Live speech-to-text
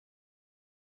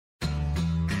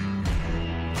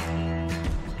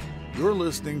You're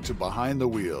listening to Behind the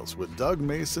Wheels with Doug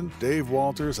Mason, Dave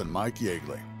Walters, and Mike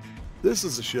Yeagley. This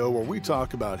is a show where we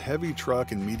talk about heavy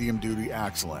truck and medium-duty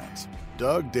axle-ends.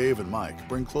 Doug, Dave, and Mike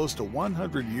bring close to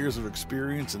 100 years of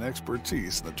experience and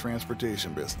expertise in the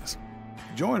transportation business.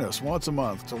 Join us once a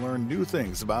month to learn new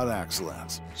things about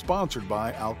axle-ends. Sponsored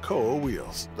by Alcoa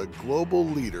Wheels, the global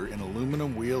leader in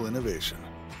aluminum wheel innovation.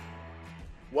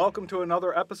 Welcome to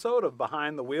another episode of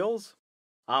Behind the Wheels.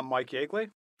 I'm Mike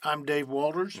Yeagley. I'm Dave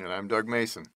Walters. And I'm Doug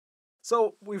Mason.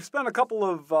 So we've spent a couple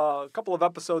of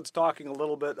episodes talking a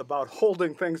little bit about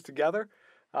holding things together.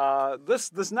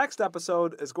 This next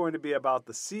episode is going to be about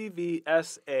the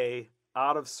CVSA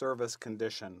out of service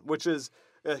condition, which is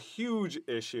a huge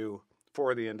issue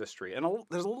for the industry. And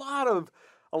there's a lot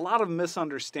of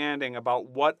misunderstanding about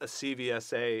what a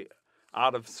CVSA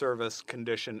out of service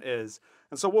condition is.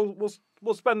 And so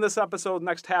we'll spend this episode,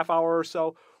 next half hour or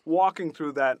so, walking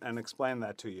through that and explain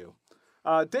that to you.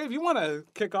 Dave, you want to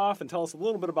kick off and tell us a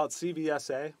little bit about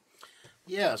CVSA?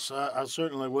 Yes, I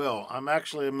certainly will. I'm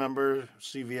actually a member of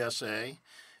CVSA,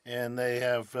 and they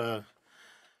have,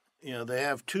 they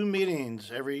have two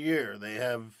meetings every year. They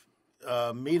have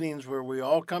meetings where we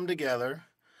all come together,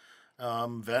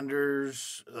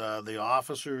 vendors, the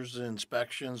officers, the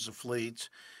inspections, the fleets,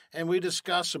 and we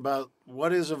discuss about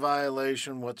what is a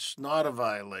violation, what's not a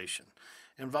violation.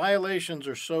 And violations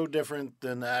are so different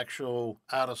than actual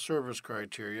out-of-service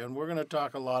criteria, and we're going to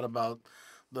talk a lot about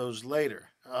those later.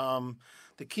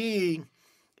 The key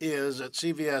is at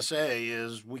CVSA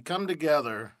is we come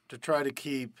together to try to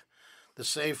keep the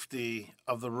safety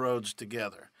of the roads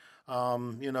together.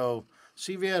 CVSA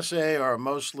are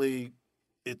mostly,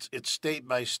 it's state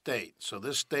by state, so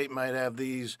this state might have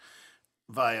these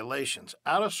violations.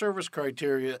 Out-of-service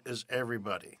criteria is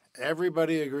everybody.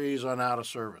 Everybody agrees on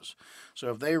out-of-service.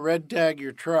 So if they red tag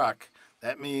your truck,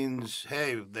 that means,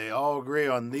 hey, they all agree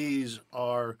on these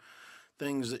are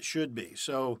things that should be.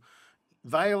 So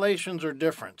violations are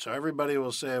different. So everybody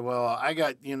will say, well, I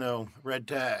got, red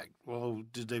tag. Well,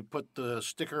 did they put the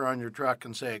sticker on your truck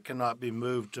and say it cannot be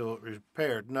moved till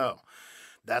repaired? No,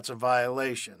 that's a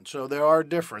violation. So there are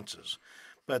differences.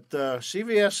 But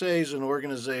CVSA is an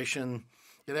organization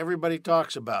that everybody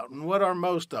talks about. And what are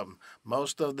most of them?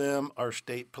 Most of them are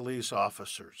state police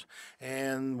officers.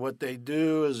 And what they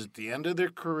do is at the end of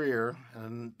their career,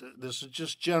 and this is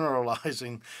just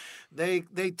generalizing, they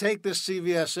take this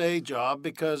CVSA job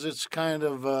because it's kind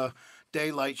of a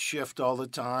daylight shift all the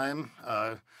time.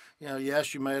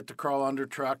 Yes, you may have to crawl under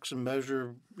trucks and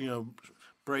measure,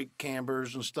 brake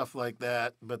cambers and stuff like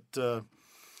that. But,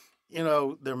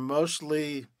 they're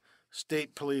mostly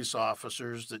state police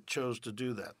officers that chose to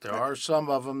do that. There are some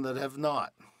of them that have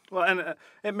not. Well, and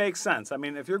it makes sense. I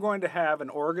mean, if you're going to have an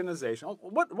organization,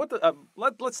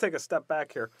 let's take a step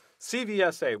back here.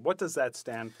 CVSA, what does that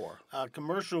stand for?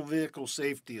 Commercial Vehicle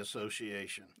Safety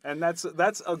Association. And that's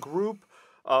a group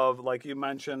of, like you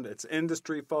mentioned, it's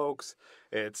industry folks,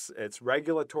 it's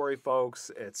regulatory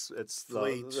folks, it's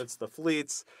the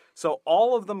fleets. So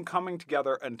all of them coming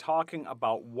together and talking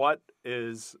about what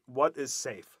is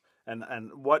safe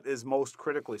and what is most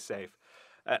critically safe.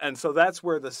 And so that's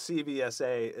where the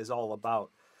CVSA is all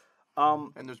about.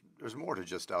 And there's more to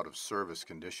just out of service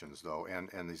conditions though,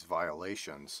 and these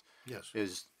violations. Yes.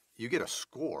 Is you get a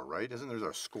score, right? Isn't there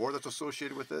a score that's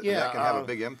associated with it? Yeah, and that can have a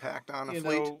big impact on a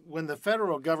fleet. When the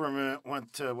federal government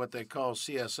went to what they call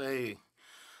CSA,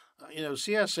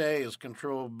 CSA is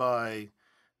controlled by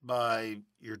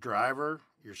your driver,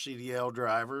 your CDL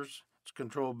drivers. It's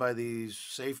controlled by these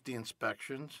safety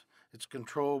inspections. It's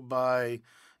controlled by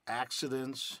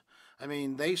accidents. I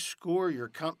mean, they score your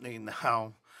company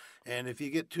now, and if you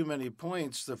get too many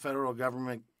points, the federal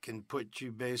government can put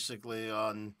you basically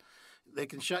on. They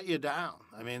can shut you down.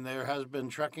 I mean, there has been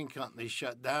trucking companies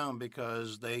shut down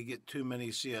because they get too many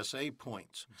CSA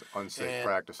points. Unsafe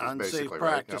practices, unsafe basically,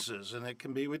 practices, right? Yep. And it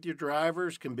can be with your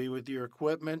drivers, can be with your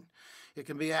equipment, it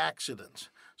can be accidents.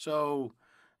 So,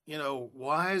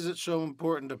 why is it so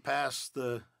important to pass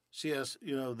the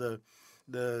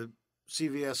the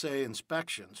CVSA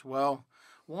inspections? Well,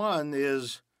 one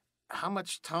is how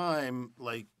much time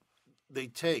they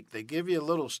take. They give you a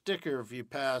little sticker if you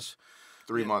pass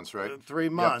 3 months, right? 3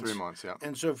 months. Yeah, 3 months, yeah.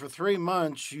 And so for 3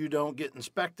 months, you don't get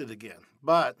inspected again.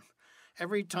 But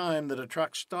every time that a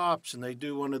truck stops and they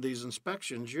do one of these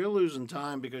inspections, you're losing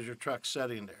time because your truck's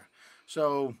sitting there.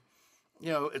 So,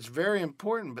 it's very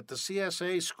important, but the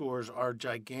CSA scores are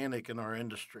gigantic in our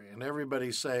industry. And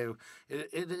everybody say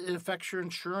it affects your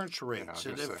insurance rates.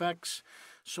 It affects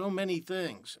so many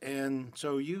things. And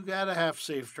so you got to have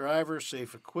safe drivers,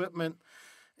 safe equipment,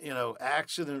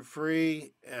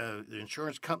 accident-free. The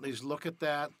insurance companies look at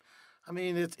that. I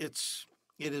mean, it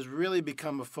has really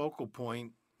become a focal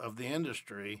point of the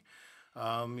industry.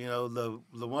 The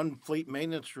one fleet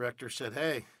maintenance director said,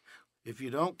 "Hey, if you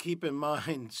don't keep in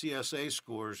mind CSA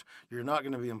scores, you're not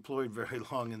going to be employed very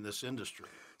long in this industry."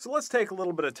 So let's take a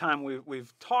little bit of time.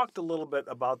 We've talked a little bit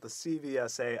about the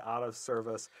CVSA out of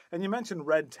service, and you mentioned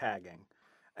red tagging.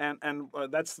 And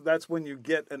that's when you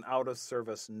get an out of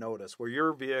service notice where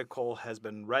your vehicle has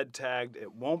been red tagged.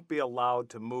 It won't be allowed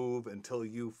to move until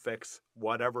you fix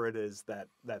whatever it is that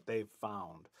they've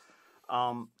found.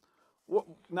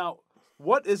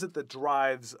 What is it that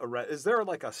drives a red? Is there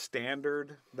like a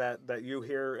standard that you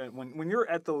hear and when you're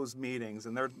at those meetings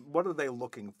and what are they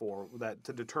looking for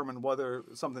to determine whether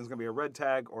something's going to be a red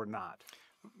tag or not?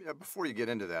 Yeah, before you get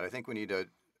into that, I think we need to,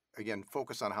 again,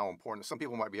 focus on how important. Some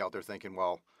people might be out there thinking,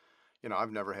 well,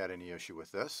 I've never had any issue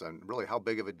with this, and really, how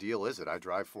big of a deal is it? I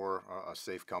drive for a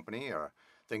safe company,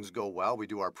 things go well, we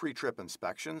do our pre-trip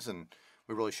inspections, and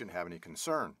we really shouldn't have any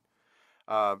concern.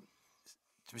 To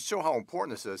show how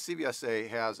important this is, CVSA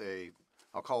has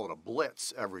I'll call it a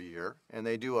blitz every year, and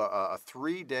they do a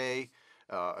 3-day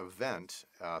event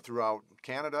throughout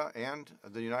Canada and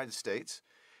the United States.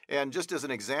 And just as an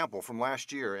example, from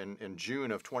last year in June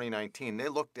of 2019, they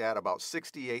looked at about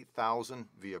 68,000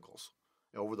 vehicles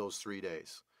over those 3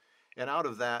 days. And out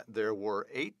of that, there were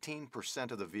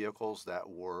 18% of the vehicles that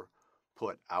were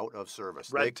put out of service.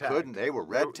 They were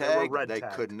red tagged. They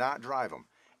could not drive them.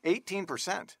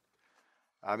 18%.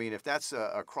 I mean, if that's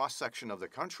a cross-section of the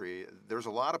country, there's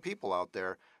a lot of people out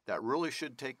there that really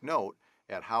should take note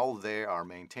at how they are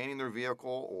maintaining their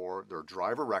vehicle or their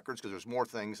driver records, because there's more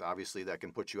things, obviously, that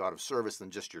can put you out of service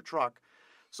than just your truck.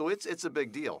 So it's a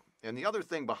big deal. And the other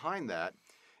thing behind that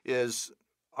is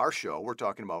our show. We're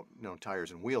talking about tires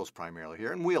and wheels primarily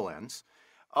here, and wheel ends.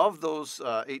 Of those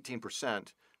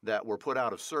 18% that were put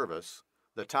out of service,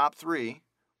 the top 3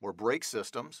 were brake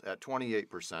systems at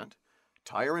 28%,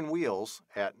 tire and wheels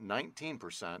at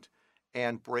 19%,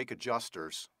 and brake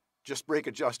adjusters, just brake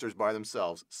adjusters by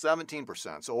themselves,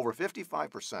 17%. So over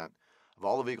 55% of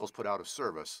all the vehicles put out of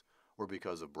service were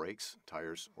because of brakes,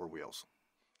 tires, or wheels.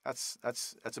 That's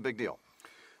a big deal.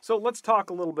 So let's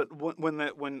talk a little bit when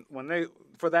they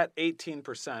for that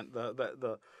 18%,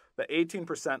 the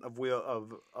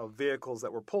 18% of vehicles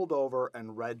that were pulled over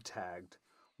and red tagged.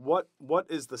 What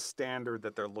is the standard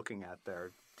that they're looking at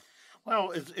there?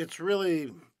 Well, it's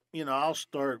really, I'll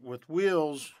start with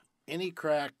wheels. Any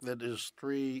crack that is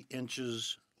 3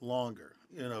 inches longer,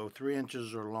 3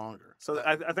 inches or longer. So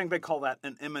I think they call that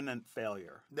an imminent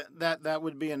failure. That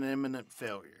would be an imminent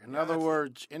failure. In other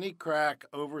words, any crack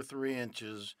over 3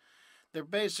 inches, they're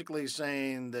basically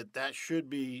saying that should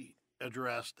be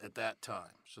addressed at that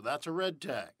time. So that's a red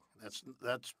tag.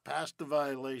 That's past the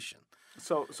violation.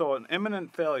 So an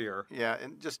imminent failure. Yeah,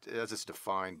 and just as it's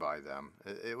defined by them,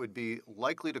 it would be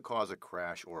likely to cause a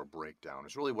crash or a breakdown.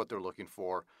 It's really what they're looking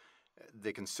for.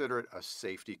 They consider it a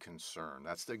safety concern.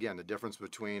 That's, again, the difference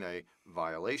between a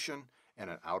violation and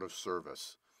an out of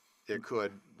service. It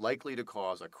could likely to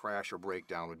cause a crash or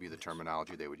breakdown would be the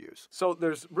terminology they would use. So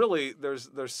there's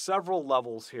several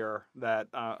levels here that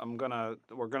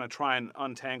we're gonna try and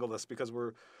untangle this because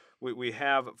we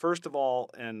have, first of all,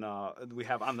 we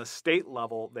have on the state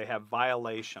level, they have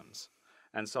violations.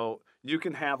 And so you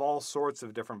can have all sorts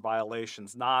of different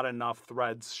violations, not enough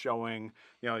threads showing,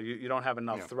 you don't have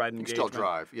enough thread engagement. You can still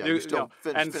drive. Yeah, you still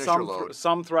finish your load.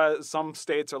 Some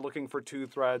states are looking for 2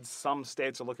 threads. Some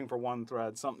states are looking for 1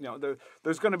 thread.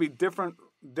 There's going to be different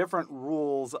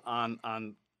rules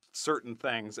on certain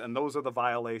things, and those are the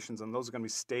violations, and those are going to be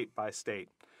state by state.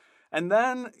 And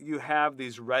then you have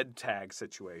these red tag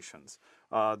situations,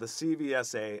 the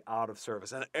CVSA out of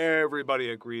service, and everybody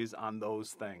agrees on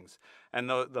those things. And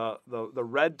the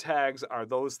red tags are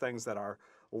those things that are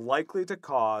likely to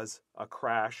cause a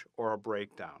crash or a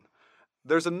breakdown.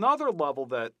 There's another level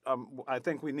that I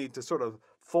think we need to sort of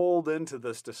fold into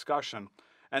this discussion,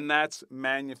 and that's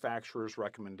manufacturers'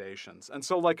 recommendations. And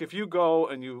so, like, if you go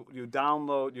and you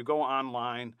go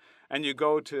online and you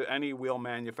go to any wheel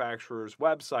manufacturer's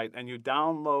website and you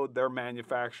download their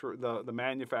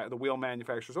the wheel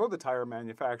manufacturers or the tire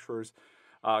manufacturers'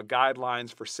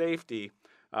 guidelines for safety,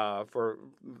 for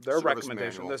their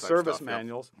recommendation, the service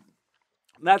manuals,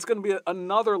 that's going to be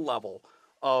another level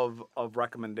of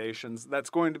recommendations. That's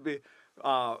going to be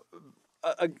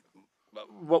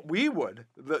what we would,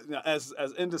 as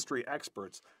industry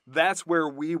experts, that's where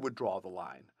we would draw the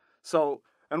line. So,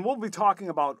 and we'll be talking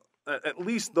about at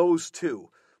least those 2.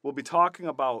 We'll be talking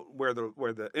about where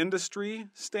the industry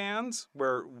stands,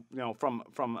 where from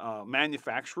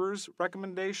manufacturers'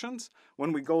 recommendations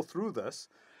when we go through this,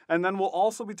 And then we'll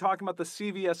also be talking about the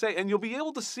CVSA. And you'll be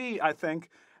able to see, I think,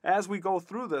 as we go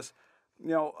through this,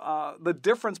 the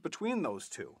difference between those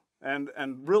two. And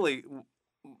really,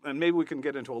 and maybe we can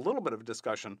get into a little bit of a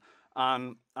discussion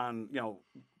on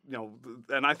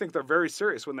and I think they're very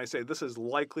serious when they say this is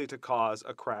likely to cause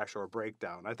a crash or a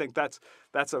breakdown. I think that's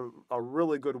a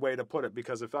really good way to put it,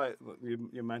 because if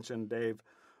you mentioned, Dave,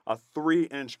 a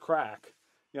 3-inch crack,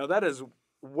 that is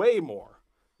way more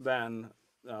than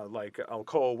like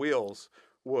Alcoa wheels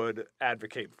would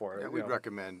advocate for it. Yeah, we'd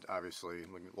recommend, obviously,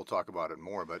 we'll talk about it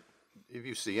more, but if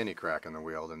you see any crack in the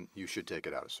wheel, then you should take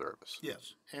it out of service.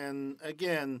 Yes. And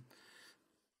again,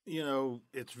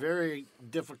 it's very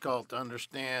difficult to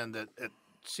understand that at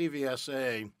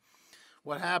CVSA,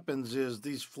 what happens is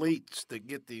these fleets that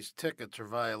get these tickets or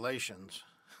violations,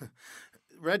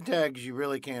 red tags you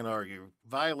really can't argue,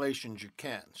 violations you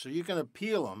can. So you can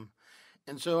appeal them.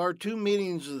 And so our 2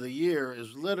 meetings of the year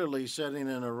is literally sitting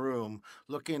in a room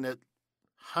looking at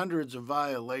hundreds of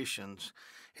violations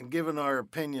and giving our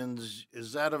opinions.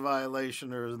 Is that a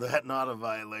violation or is that not a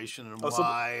violation, and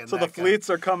why? So the fleets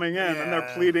are coming in and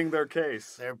they're pleading their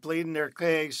case. They're pleading their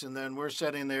case, and then we're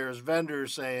sitting there as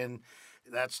vendors saying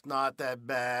that's not that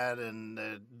bad, and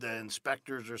the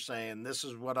inspectors are saying this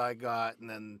is what I got, and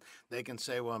then they can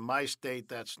say, well, in my state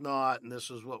that's not, and this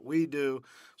is what we do.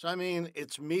 So I mean,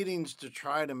 it's meetings to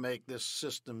try to make this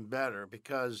system better,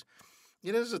 because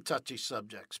it is a touchy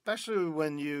subject, especially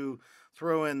when you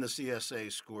throw in the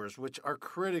CSA scores, which are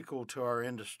critical to our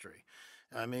industry.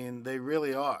 I mean, they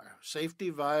really are. Safety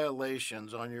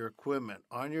violations on your equipment,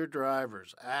 on your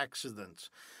drivers, accidents,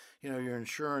 your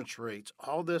insurance rates,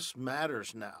 all this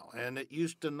matters now. And it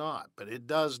used to not, but it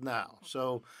does now.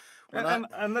 So,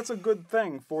 and that's a good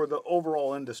thing for the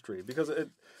overall industry, because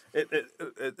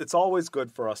it's always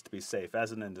good for us to be safe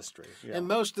as an industry. Yeah. And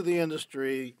most of the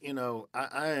industry,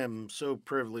 I am so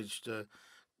privileged to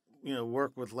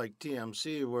work with like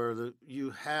TMC, where you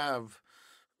have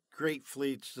great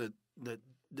fleets that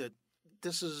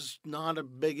this is not a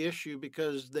big issue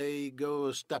because they go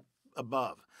a step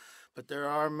above. But there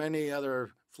are many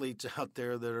other fleets out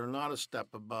there that are not a step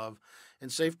above.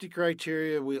 And safety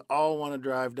criteria, we all want to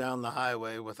drive down the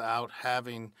highway without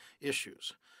having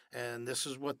issues. And this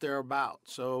is what they're about.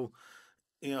 So,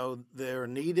 they're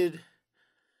needed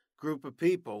group of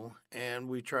people, and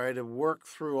we try to work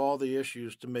through all the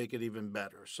issues to make it even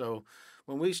better. So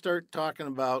when we start talking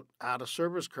about out of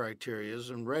service criterias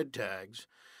and red tags,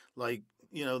 like,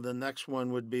 the next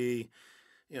one would be,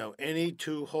 any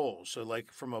 2 holes. So like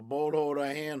from a bolt hole to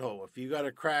a hand hole, if you got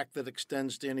a crack that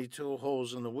extends to any 2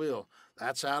 holes in the wheel,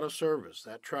 that's out of service.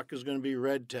 That truck is going to be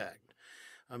red tagged.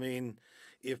 I mean,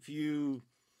 if you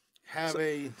have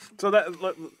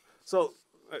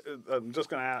I'm just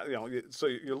going to, so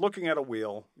you're looking at a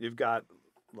wheel. You've got,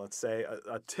 let's say,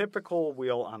 a typical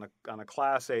wheel on a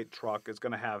Class 8 truck is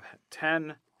going to have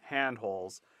 10 hand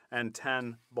holes and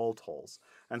 10 bolt holes.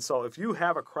 And so if you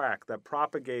have a crack that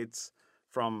propagates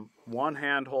from one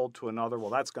hand hole to another, well,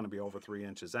 that's going to be over 3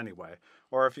 inches anyway.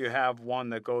 Or if you have one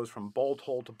that goes from bolt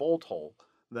hole to bolt hole,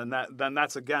 then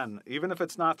that's, again, even if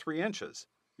it's not 3 inches,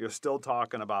 you're still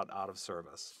talking about out of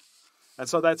service. And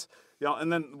so that's,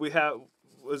 and then we have,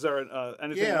 was there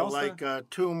anything else? Yeah, like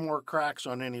 2 more cracks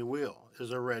on any wheel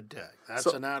is a red tag. That's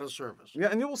an out of service. Yeah,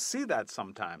 and you will see that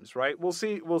sometimes, right? We'll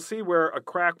see where a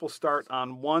crack will start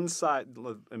on one side.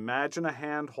 Imagine a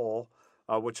hand hole,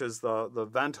 which is the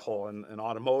vent hole in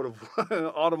automotive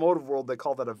automotive world. They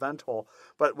call that a vent hole.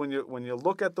 But when you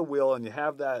look at the wheel and you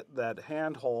have that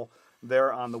hand hole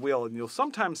there on the wheel, and you'll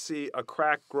sometimes see a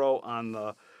crack grow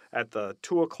at the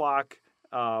 2 o'clock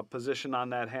position on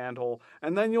that handhole,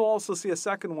 and then you'll also see a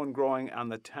second one growing on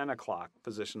the 10 o'clock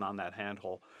position on that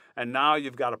handhole, and now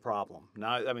you've got a problem.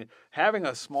 Now, I mean, having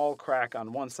a small crack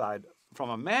on one side, from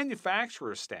a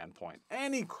manufacturer's standpoint,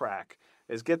 any crack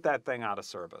is get that thing out of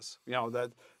service.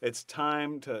 That it's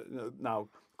time to, now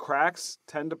cracks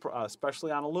tend to,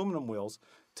 especially on aluminum wheels,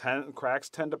 cracks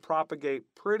tend to propagate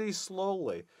pretty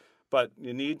slowly, but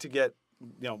you need to get,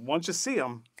 once you see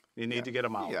them, you need to get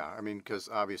them out. Yeah, I mean, because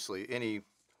obviously any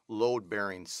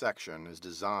load-bearing section is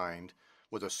designed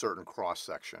with a certain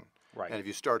cross-section. Right. And if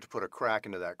you start to put a crack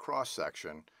into that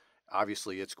cross-section,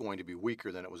 obviously it's going to be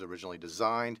weaker than it was originally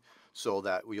designed, so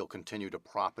that you'll continue to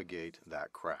propagate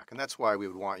that crack. And that's why we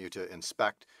would want you to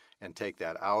inspect and take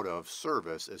that out of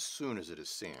service as soon as it is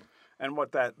seen. And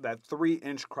what that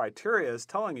 3-inch criteria is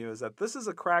telling you is that this is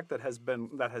a crack that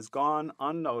has gone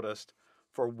unnoticed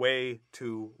for way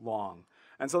too long.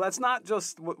 And so that's not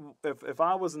just, if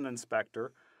I was an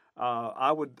inspector,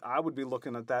 I would be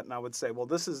looking at that and I would say, well,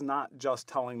 this is not just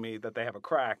telling me that they have a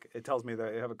crack. It tells me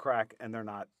that they have a crack and they're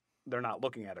not they're not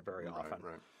looking at it very often.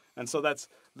 Right. And so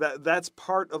that's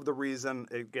part of the reason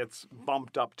it gets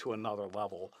bumped up to another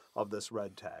level of this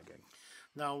red tagging.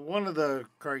 Now, one of the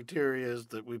criteria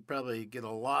that we probably get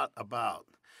a lot about,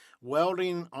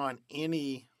 welding on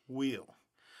any wheel.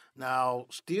 Now,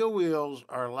 steel wheels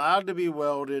are allowed to be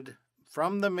welded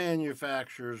from the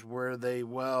manufacturers where they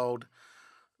weld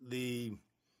the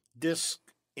disc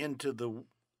into the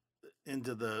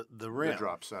rim. The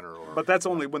drop center, or But that's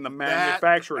only when the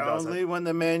manufacturer does only it. when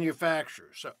the manufacturer.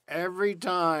 So every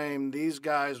time these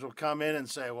guys will come in and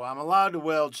say, well, I'm allowed to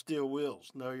weld steel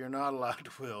wheels. No, you're not allowed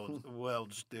to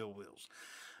weld steel wheels.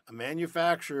 A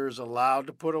manufacturer is allowed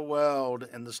to put a weld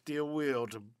in the steel wheel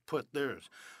to put theirs.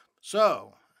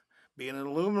 So, being an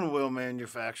aluminum wheel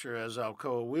manufacturer, as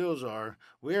Alcoa wheels are,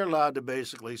 we're allowed to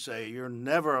basically say you're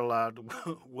never allowed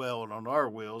to weld on our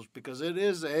wheels because it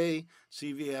is a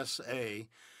CVSA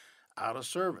out of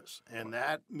service, and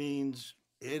that means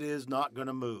it is not going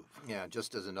to move. Yeah,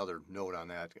 just as another note on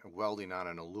that, welding on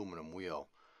an aluminum wheel,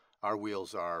 our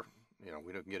wheels are,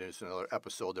 we don't get into another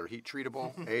episode, they're heat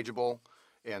treatable, ageable,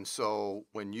 and so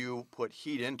when you put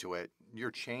heat into it,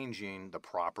 you're changing the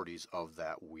properties of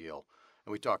that wheel.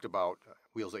 And we talked about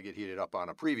wheels that get heated up on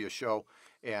a previous show,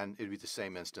 and it'd be the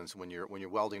same instance when you're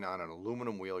welding on an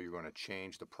aluminum wheel. You're going to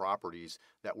change the properties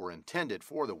that were intended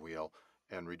for the wheel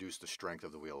and reduce the strength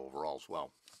of the wheel overall as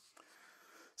well.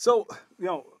 So,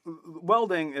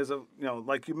 welding is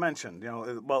like you mentioned,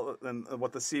 and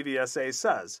what the CVSA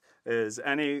says is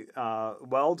any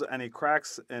welds, any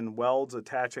cracks in welds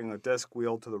attaching a disc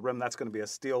wheel to the rim, that's going to be a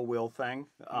steel wheel thing.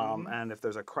 And if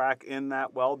there's a crack in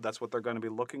that weld, that's what they're going to be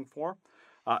looking for.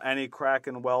 Any crack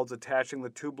in welds attaching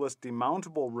the tubeless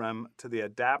demountable rim to the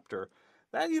adapter,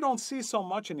 that you don't see so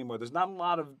much anymore. There's not a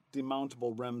lot of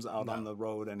demountable rims out on the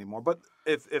road anymore. But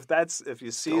if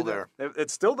you see Still there.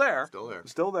 it's still there.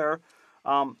 Still there.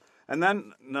 And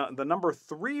then the number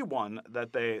 3 one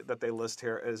that they list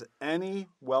here is any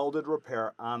welded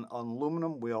repair on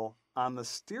aluminum wheel on the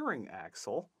steering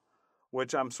axle,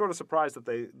 which I'm sort of surprised that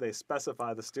they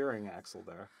specify the steering axle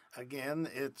there. Again,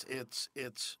 it's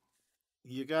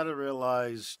you got to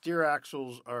realize steer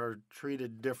axles are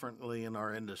treated differently in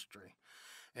our industry.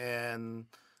 And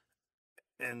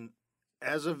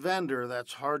as a vendor,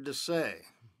 that's hard to say,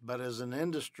 but as an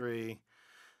industry,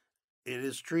 it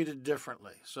is treated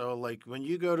differently. So, like when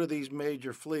you go to these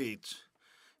major fleets,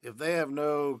 if they have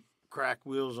no crack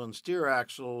wheels on steer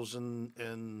axles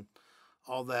and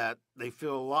all that, they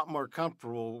feel a lot more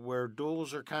comfortable where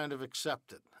duals are kind of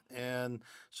accepted. And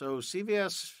so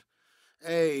CVSA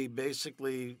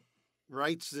basically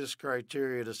writes this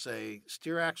criteria to say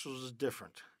steer axles is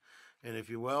different. And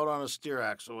if you weld on a steer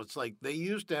axle, it's like they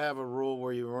used to have a rule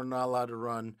where you were not allowed to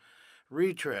run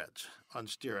retreads on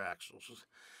steer axles.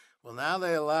 Well, now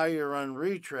they allow you to run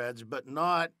retreads, but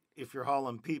not if you're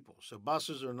hauling people. So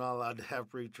buses are not allowed to have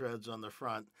retreads on the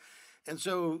front. And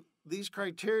so these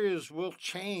criteria will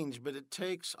change, but it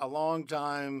takes a long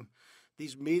time.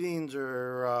 These meetings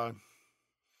are,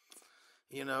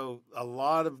 a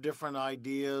lot of different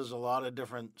ideas, a lot of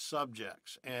different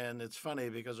subjects. And it's funny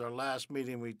because our last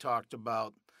meeting we talked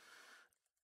about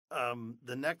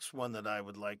the next one that I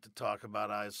would like to talk about,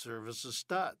 I service is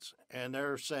studs. And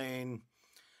they're saying,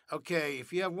 okay,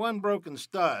 if you have one broken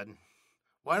stud,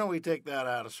 why don't we take that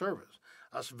out of service?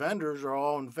 Us vendors are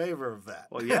all in favor of that.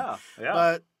 Well, yeah.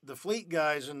 But the fleet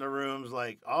guys in the room's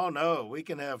like, oh, no, we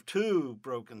can have 2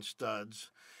 broken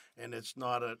studs. And it's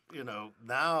not and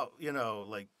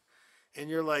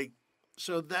you're like,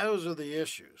 so those are the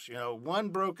issues. One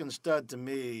broken stud to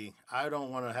me, I don't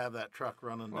want to have that truck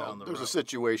running down the road. There's a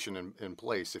situation in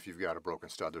place if you've got a broken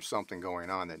stud. There's something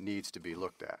going on that needs to be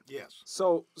looked at. Yes.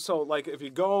 So like if you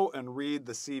go and read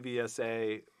the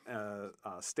CVSA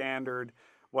standard,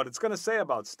 what it's going to say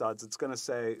about studs, it's going to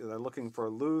say they're looking for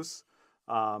loose,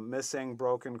 missing,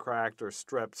 broken, cracked, or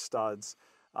stripped studs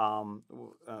on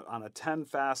a 10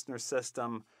 fastener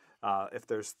system. If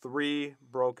there's 3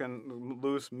 broken,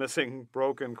 loose, missing,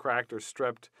 broken, cracked, or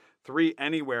stripped, 3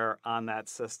 anywhere on that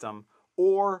system,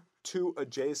 or 2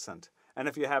 adjacent. And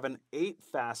if you have an 8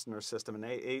 fastener system, an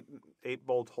 8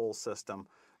 bolt hole system,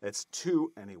 it's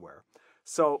 2 anywhere.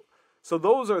 So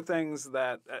those are things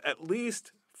that, at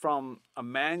least from a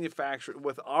manufacturer,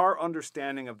 with our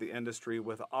understanding of the industry,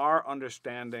 with our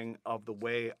understanding of the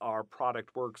way our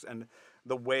product works and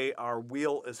the way our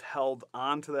wheel is held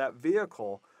onto that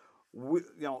vehicle,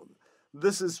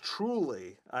 this is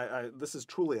truly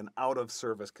an out of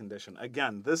service condition.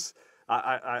 Again,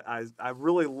 I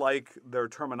really like their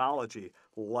terminology,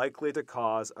 likely to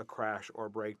cause a crash or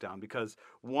breakdown, because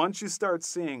once you start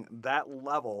seeing that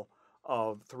level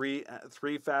of three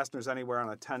fasteners anywhere on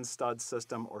a 10-stud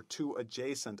system or 2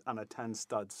 adjacent on a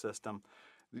 10-stud system,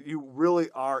 you really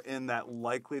are in that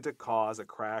likely to cause a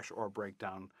crash or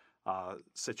breakdown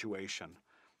situation.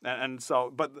 And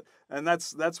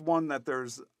that's one that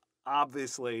there's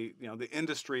obviously, the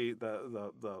industry,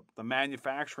 the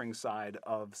manufacturing side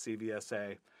of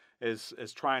CVSA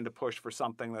is trying to push for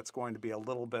something that's going to be a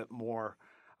little bit more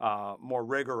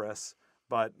rigorous,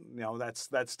 but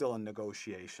that's still in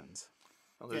negotiations.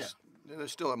 Well,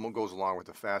 there's still what goes along with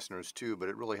the fasteners too, but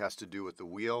it really has to do with the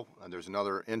wheel. And there's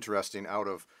another interesting out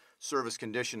of service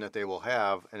condition that they will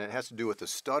have, and it has to do with the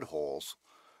stud holes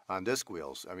on disc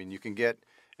wheels. I mean, you can get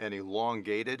an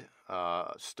elongated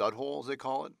stud hole, as they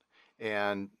call it,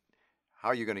 and how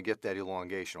are you going to get that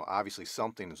elongation? Well, obviously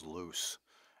something is loose,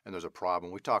 and there's a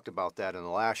problem. We talked about that in the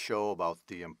last show about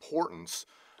the importance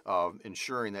of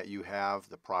ensuring that you have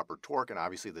the proper torque and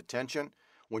obviously the tension.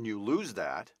 When you lose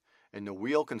that and the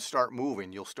wheel can start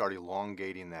moving, you'll start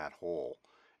elongating that hole,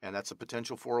 and that's a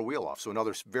potential for a wheel off. So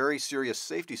another very serious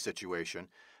safety situation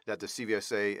that the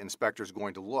CVSA inspector is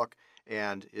going to look,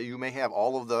 and you may have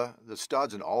all of the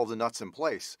studs and all of the nuts in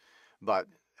place, but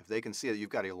if they can see that you've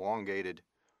got elongated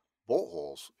bolt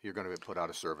holes, you're going to be put out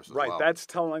of service as well. Right, that's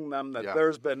telling them that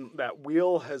there's been, that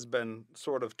wheel has been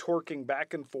sort of torquing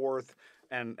back and forth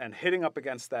and hitting up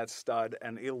against that stud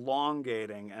and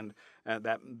elongating, and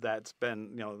that's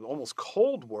been almost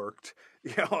cold worked,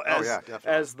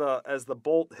 as the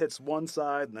bolt hits one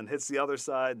side and then hits the other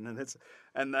side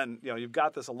and then you've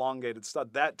got this elongated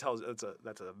stud. That tells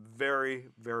that's a very,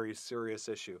 very serious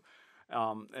issue.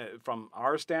 From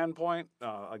our standpoint,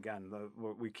 again,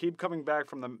 we keep coming back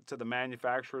to the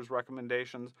manufacturer's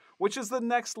recommendations, which is the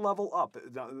next level up.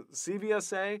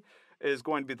 CVSA is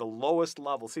going to be the lowest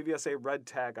level. CVSA red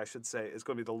tag, I should say, is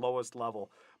going to be the lowest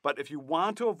level. But if you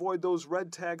want to avoid those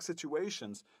red tag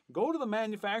situations, go to the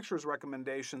manufacturer's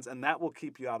recommendations, and that will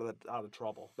keep you out of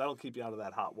trouble. That'll keep you out of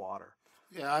that hot water.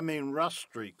 Yeah, I mean, rust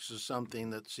streaks is something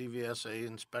that CVSA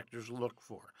inspectors look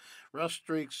for. Rust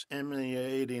streaks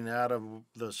emanating out of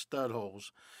the stud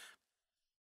holes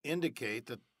indicate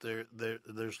that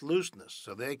there's looseness,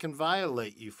 so they can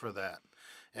violate you for that.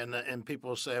 And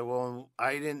people say, well,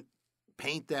 I didn't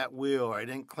paint that wheel, or I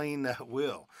didn't clean that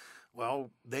wheel.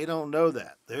 Well, they don't know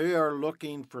that. They are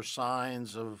looking for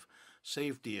signs of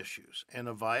safety issues, and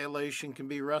a violation can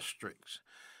be rust streaks.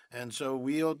 And so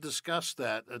we'll discuss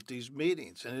that at these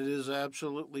meetings, and it is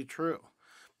absolutely true.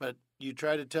 But you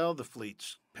try to tell the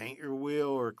fleets, paint your wheel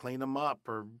or clean them up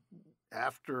or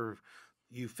after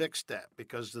you fix that,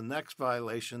 because the next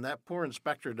violation, that poor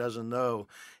inspector doesn't know.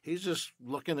 He's just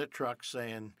looking at trucks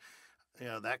saying,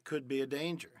 that could be a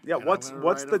danger. Yeah, what's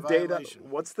the data?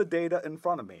 What's the data in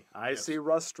front of me? I see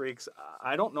rust streaks.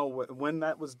 I don't know when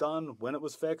that was done, when it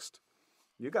was fixed.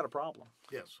 You got a problem.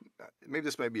 Yes. Maybe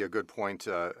this might be a good point,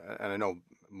 and I know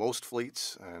most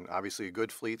fleets, and obviously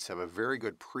good fleets, have a very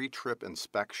good pre-trip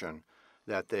inspection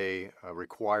that they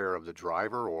require of the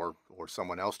driver or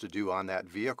someone else to do on that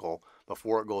vehicle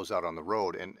before it goes out on the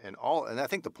road. And I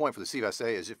think the point for the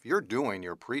CVSA is if you're doing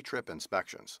your pre-trip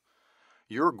inspections,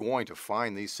 you're going to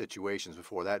find these situations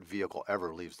before that vehicle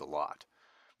ever leaves the lot.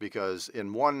 Because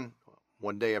in one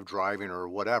day of driving or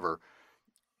whatever,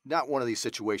 not one of these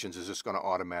situations is just going to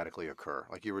automatically occur.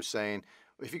 Like you were saying,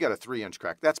 if you got a 3-inch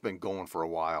crack, that's been going for a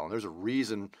while. And there's a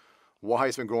reason why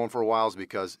it's been going for a while is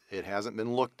because it hasn't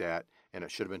been looked at, and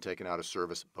it should have been taken out of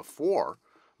service before.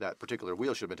 That particular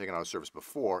wheel should have been taken out of service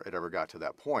before it ever got to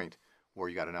that point where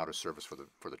you got an out of service for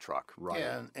the truck. Right.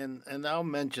 Yeah, and I'll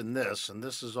mention this, and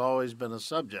this has always been a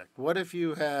subject. What if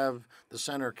you have the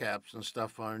center caps and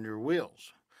stuff on your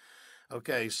wheels?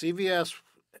 Okay, CVS,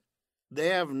 they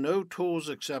have no tools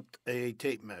except a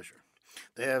tape measure.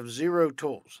 They have 0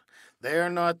 tools. They are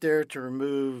not there to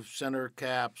remove center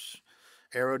caps,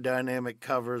 aerodynamic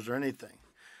covers, or anything.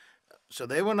 So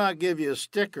they will not give you a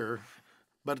sticker,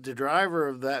 but the driver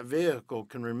of that vehicle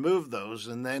can remove those,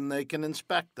 and then they can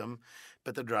inspect them,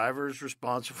 but the driver is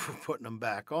responsible for putting them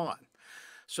back on.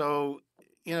 So,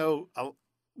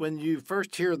 when you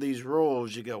first hear these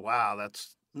rules, you go, wow,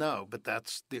 that's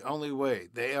the only way.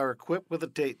 They are equipped with a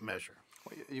tape measure.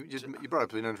 Well, you brought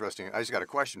up something interesting. I just got a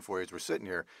question for you as we're sitting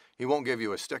here. He won't give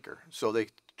you a sticker. So they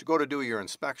go to do your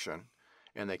inspection,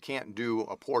 and they can't do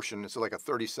a portion. It's like a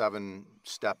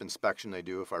 37-step inspection they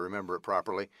do, if I remember it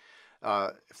properly.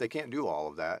 If they can't do all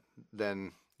of that,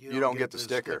 then you don't get the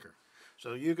sticker.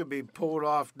 So you could be pulled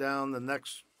off down the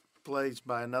next place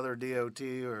by another DOT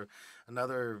or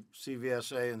another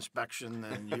CVSA inspection,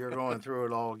 and you're going through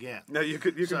it all again. No, you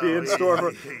could be in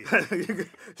store. You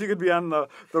could be on the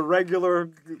regular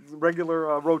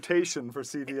rotation for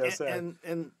CVSA.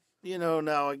 And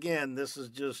Now again, this is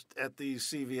just at these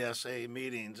CVSA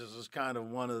meetings. This is kind of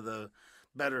one of the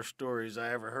better stories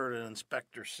I ever heard an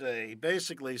inspector say. He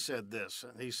basically said this.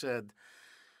 He said,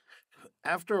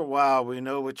 after a while, we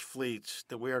know which fleets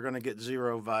that we are going to get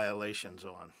 0 violations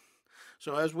on.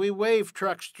 So as we wave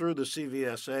trucks through the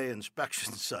CVSA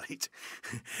inspection site,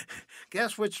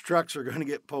 guess which trucks are going to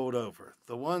get pulled over?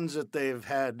 The ones that they've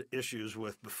had issues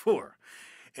with before.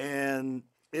 And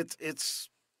it is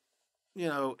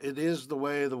the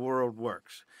way the world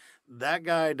works. That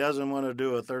guy doesn't want to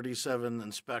do a 37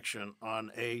 inspection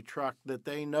on a truck that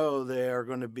they know there are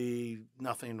going to be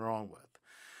nothing wrong with.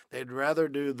 They'd rather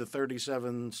do the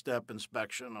 37-step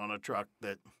inspection on a truck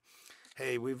that,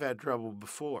 hey, we've had trouble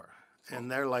before.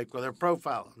 And they're like, well, they're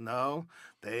profiling. No,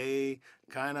 they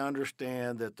kind of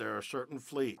understand that there are certain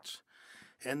fleets.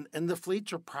 And the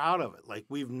fleets are proud of it. Like,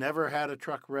 we've never had a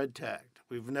truck red tagged.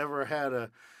 We've never had a,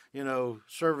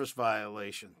 service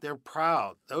violation. They're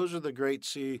proud. Those are the great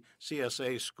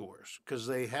CSA scores because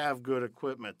they have good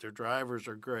equipment. Their drivers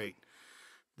are great.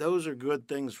 Those are good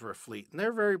things for a fleet. And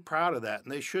they're very proud of that,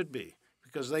 and they should be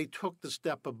because they took the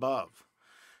step above.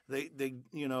 They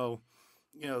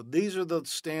these are the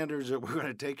standards that we're going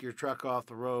to take your truck off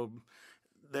the road.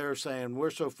 They're saying we're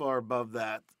so far above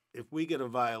that. If we get a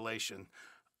violation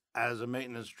as a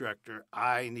maintenance director,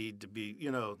 I need to be,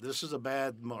 this is a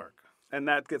bad mark. And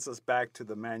that gets us back to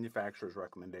the manufacturer's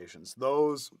recommendations.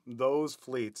 Those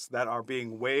fleets that are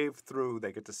being waved through,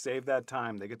 they get to save that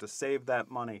time, they get to save that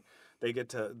money, they get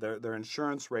to their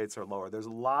insurance rates are lower. There's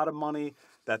a lot of money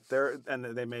that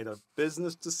they made a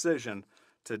business decision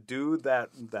to do that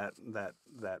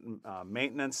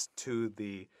maintenance to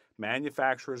the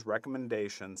manufacturer's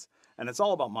recommendations, and it's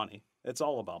all about money. It's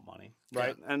all about money,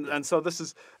 right? Yeah. And so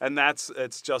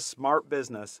it's just smart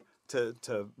business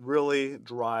to really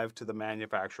drive to the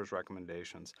manufacturer's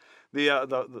recommendations.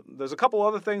 There's a couple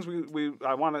other things we're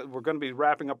going to be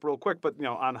wrapping up real quick, but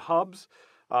on hubs,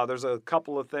 there's a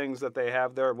couple of things that they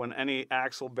have there. When any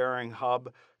axle bearing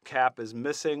hub cap is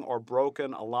missing or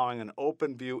broken, allowing an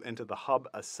open view into the hub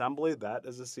assembly, that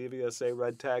is a CVSA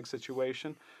red tag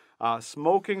situation.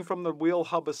 Smoking from the wheel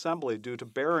hub assembly due to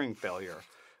bearing failure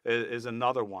is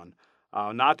another one.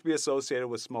 Not to be associated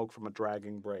with smoke from a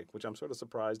dragging brake, which I'm sort of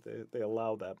surprised they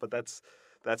allow that, but that's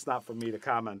not for me to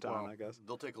comment on, I guess.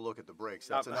 They'll take a look at the brakes.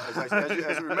 That's as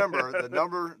you remember,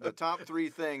 the top 3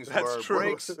 things were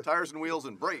brakes, tires and wheels,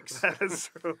 and brakes. That's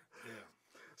true. Yeah.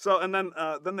 So and then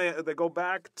they go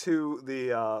back to the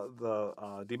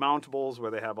demountables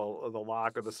where they have the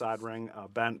lock or the side ring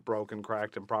bent, broken,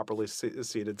 cracked, improperly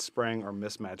seated spring or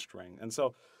mismatched ring, and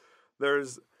so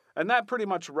and that pretty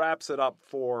much wraps it up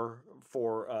for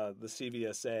the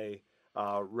CVSA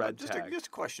red tag. Just a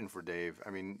question for Dave. I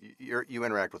mean, you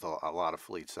interact with a lot of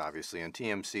fleets, obviously. In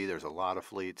TMC, there's a lot of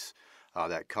fleets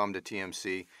that come to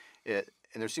TMC.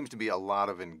 And there seems to be a lot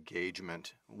of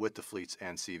engagement with the fleets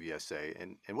and CVSA.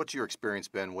 And what's your experience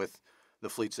been with the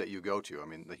fleets that you go to? I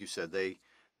mean, like you said,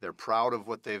 they're proud of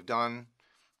what they've done.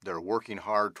 They're working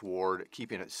hard toward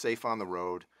keeping it safe on the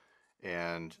road.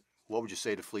 And what would you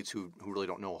say to fleets who really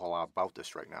don't know a whole lot about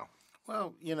this right now?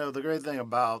 Well, the great thing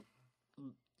about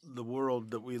the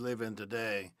world that we live in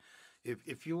today,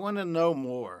 if you want to know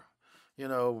more,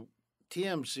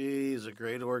 TMC is a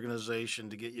great organization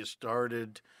to get you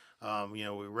started. We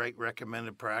write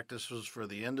recommended practices for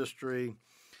the industry.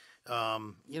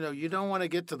 You don't want to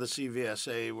get to the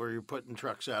CVSA where you're putting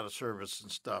trucks out of service and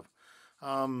stuff.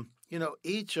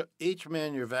 Each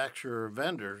manufacturer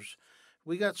vendors,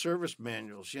 we got service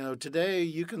manuals. Today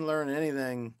you can learn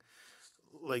anything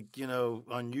like,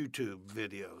 on YouTube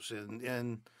videos.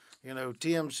 And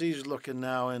TMC's looking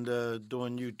now into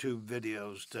doing YouTube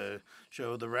videos to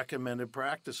show the recommended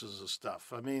practices of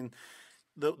stuff. I mean,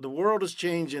 the world is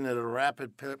changing at a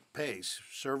rapid pace.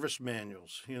 Service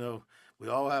manuals, we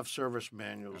all have service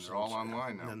manuals. And they're all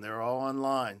online now. And they're all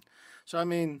online. So, I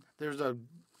mean, there's a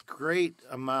great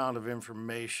amount of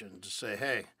information to say,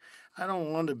 hey, I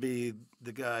don't want to be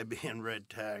the guy being red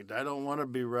tagged. I don't want to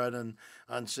be running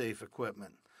unsafe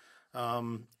equipment.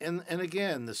 And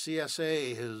again, the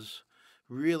CSA has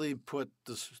really put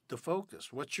the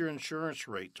focus. What's your insurance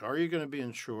rate? Are you going to be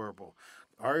insurable?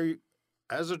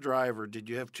 As a driver, did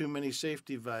you have too many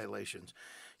safety violations?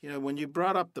 When you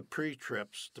brought up the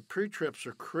pre-trips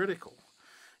are critical.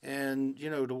 And,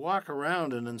 to walk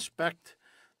around and inspect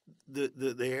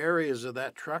the areas of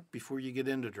that truck before you get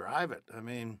in to drive it, I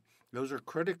mean, those are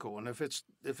critical. And if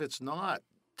it's not,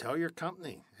 tell your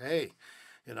company, hey,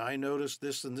 I noticed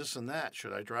this and this and that.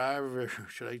 Should I drive or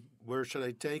where should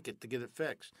I take it to get it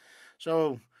fixed?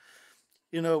 So,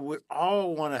 we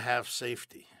all want to have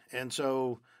safety. And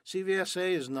so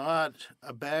CVSA is not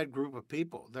a bad group of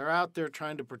people. They're out there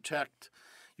trying to protect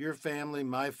your family,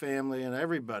 my family, and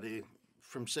everybody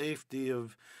from safety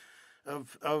of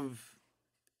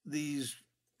these.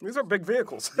 These are big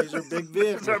vehicles. These are big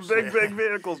vehicles. These are big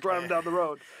vehicles driving down the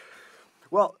road.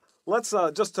 Well, let's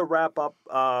just to wrap up.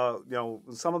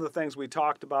 Some of the things we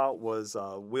talked about was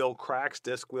wheel cracks,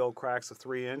 disc wheel cracks of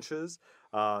 3 inches.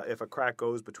 If a crack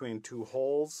goes between 2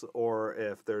 holes, or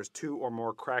if there's 2 or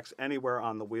more cracks anywhere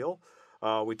on the wheel.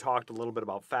 We talked a little bit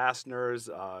about fasteners.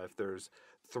 If there's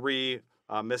 3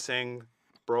 missing,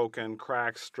 broken,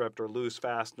 cracked, stripped, or loose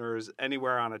fasteners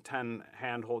anywhere on a 10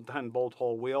 bolt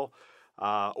hole wheel,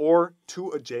 or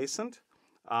 2 adjacent.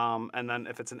 And then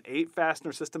if it's an 8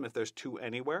 fastener system, if there's 2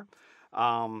 anywhere.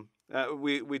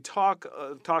 We talked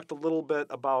a little bit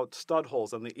about stud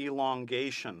holes and the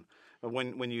elongation.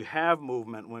 When you have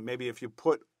movement, when maybe if you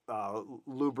put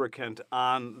lubricant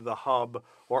on the hub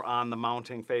or on the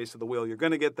mounting face of the wheel, you're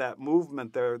going to get that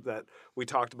movement there that we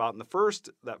talked about in that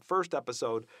first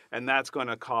episode, and that's going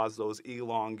to cause those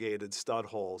elongated stud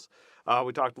holes.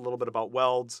 We talked a little bit about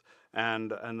welds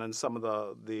and then some of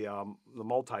the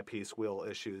multi-piece wheel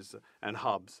issues and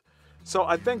hubs. So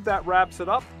I think that wraps it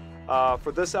up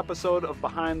for this episode of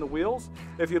Behind the Wheels.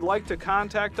 If you'd like to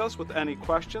contact us with any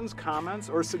questions, comments,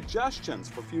 or suggestions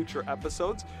for future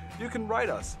episodes, you can write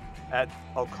us at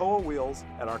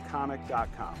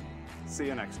alcoawheels@arconic.com. See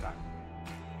you next time.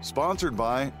 Sponsored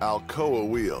by Alcoa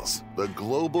Wheels, the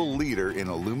global leader in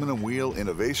aluminum wheel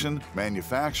innovation,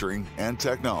 manufacturing, and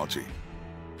technology.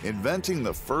 Inventing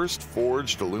the first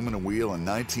forged aluminum wheel in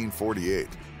 1948,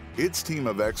 its team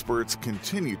of experts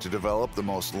continue to develop the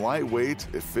most lightweight,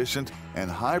 efficient, and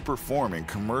high-performing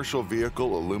commercial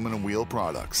vehicle aluminum wheel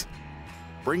products.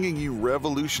 Bringing you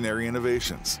revolutionary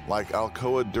innovations like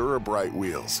Alcoa DuraBrite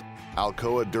wheels,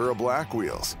 Alcoa DuraBlack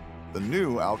wheels, the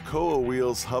new Alcoa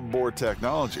Wheels hubboard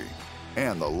technology,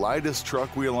 and the lightest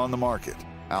truck wheel on the market,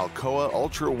 Alcoa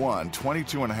Ultra One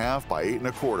 22.5 by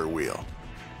 8.25 wheel.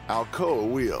 Alcoa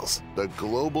Wheels, the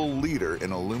global leader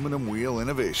in aluminum wheel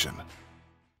innovation.